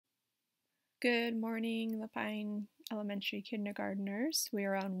Good morning, Lapine Elementary kindergartners. We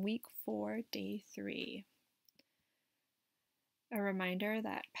are on week 4, day 3. A reminder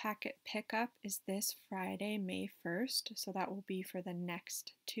that packet pickup is this Friday, May 1st, so that will be for the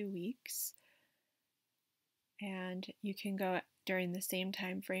next 2 weeks. And you can go during the same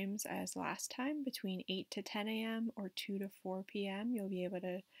time frames as last time, between 8 to 10 a.m. or 2 to 4 p.m. You'll be able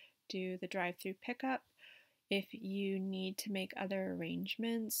to do the drive-through pickup. If you need to make other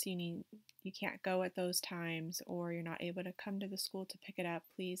arrangements, you can't go at those times, or you're not able to come to the school to pick it up,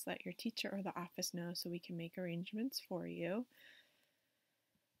 please let your teacher or the office know so we can make arrangements for you.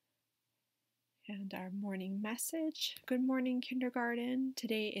 And our morning message. Good morning, kindergarten.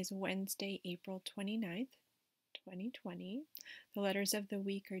 Today is Wednesday, April 29th, 2020. The letters of the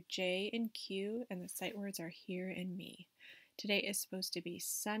week are J and Q, and the sight words are here and me. Today is supposed to be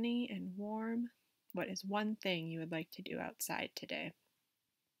sunny and warm. What is one thing you would like to do outside today?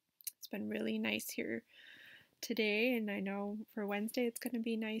 It's been really nice here today, and I know for Wednesday it's going to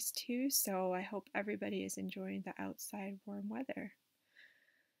be nice too, so I hope everybody is enjoying the outside warm weather.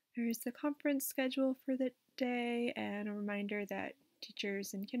 There's the conference schedule for the day, and a reminder that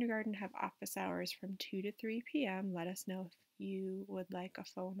teachers in kindergarten have office hours from 2 to 3 p.m. Let us know if you would like a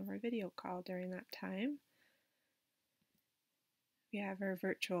phone or a video call during that time. We have our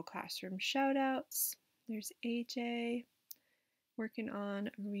virtual classroom shoutouts. There's AJ working on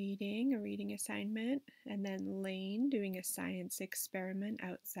a reading assignment, and then Lane doing a science experiment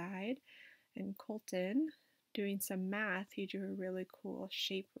outside, and Colton doing some math. He drew a really cool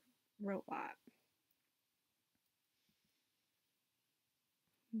shape robot.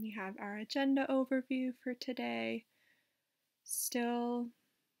 We have our agenda overview for today. Still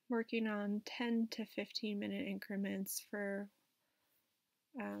working on 10 to 15 minute increments for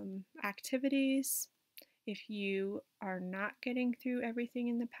activities. If you are not getting through everything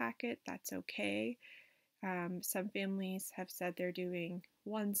in the packet, that's okay. Some families have said they're doing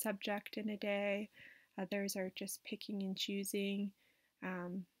one subject in a day. Others are just picking and choosing.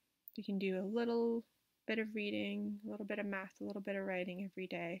 You can do a little bit of reading, a little bit of math, a little bit of writing every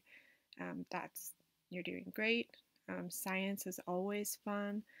day. You're doing great. Science is always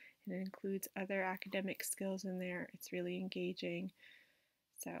fun, and it includes other academic skills in there. It's really engaging.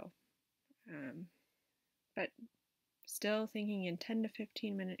 So, but still thinking in 10 to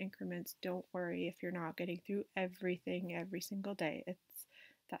 15 minute increments. Don't worry if you're not getting through everything every single day.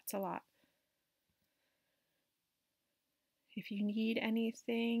 That's a lot. If you need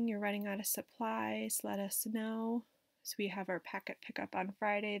anything, you're running out of supplies, let us know. So we have our packet pickup on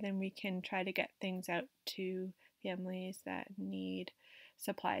Friday, then we can try to get things out to families that need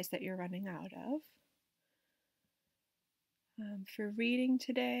supplies that you're running out of. For reading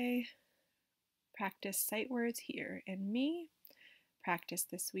today, practice sight words here and me. Practice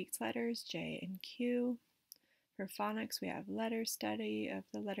this week's letters, J and Q. For phonics, we have letter study of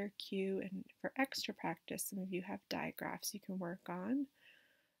the letter Q, and for extra practice, some of you have digraphs you can work on.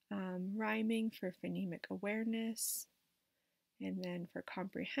 Rhyming for phonemic awareness. And then for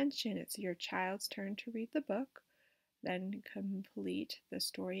comprehension, it's your child's turn to read the book, then complete the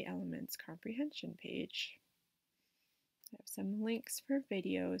story elements comprehension page. I have some links for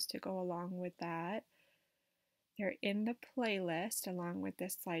videos to go along with that. They're in the playlist along with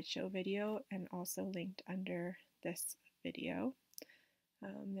this slideshow video and also linked under this video.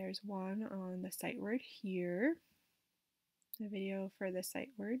 There's one on the sight word here, the video for the sight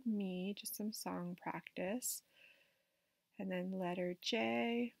word me, just some song practice, and then letter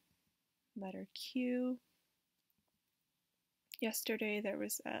J, letter Q. Yesterday there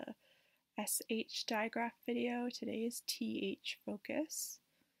was a SH digraph video. Today is TH focus.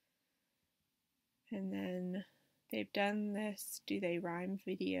 And then they've done this Do They Rhyme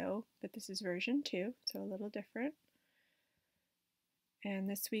video, but this is version 2, so a little different. And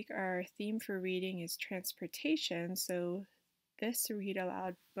this week our theme for reading is transportation, so this read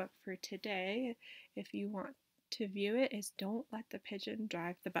aloud book for today, if you want to view it, is Don't Let the Pigeon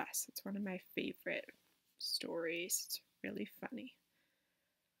Drive the Bus. It's one of my favorite stories. It's really funny.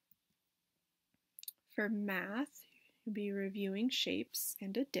 For math, you'll be reviewing shapes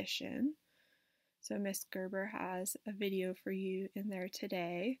and addition. So Miss Gerber has a video for you in there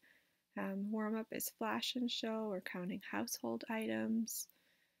today. Warm-up is flash and show or counting household items.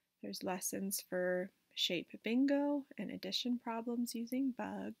 There's lessons for shape bingo and addition problems using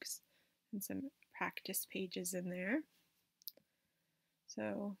bugs, and some practice pages in there.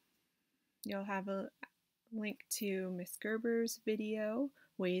 So you'll have a link to Miss Gerber's video,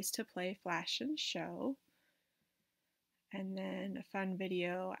 Ways to Play Flash and Show, and then a fun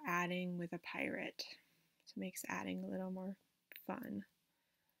video, Adding with a Pirate. So it makes adding a little more fun.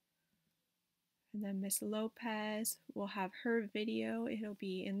 And then Miss Lopez will have her video. It'll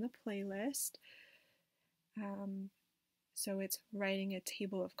be in the playlist. So it's writing a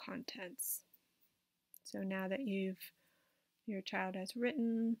table of contents. So now that your child has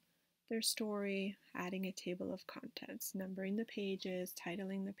written their story, adding a table of contents, numbering the pages,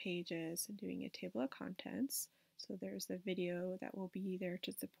 titling the pages, and doing a table of contents. So there's the video that will be there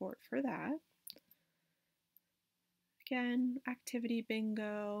to support for that. Again, activity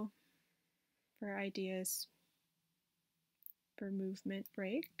bingo for ideas for movement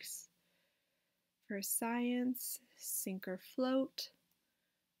breaks. For science, sink or float,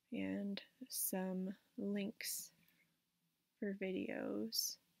 and some links for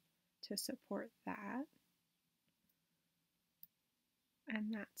videos to support that.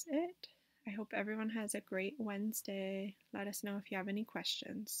 And that's it. I hope everyone has a great Wednesday. Let us know if you have any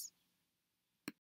questions.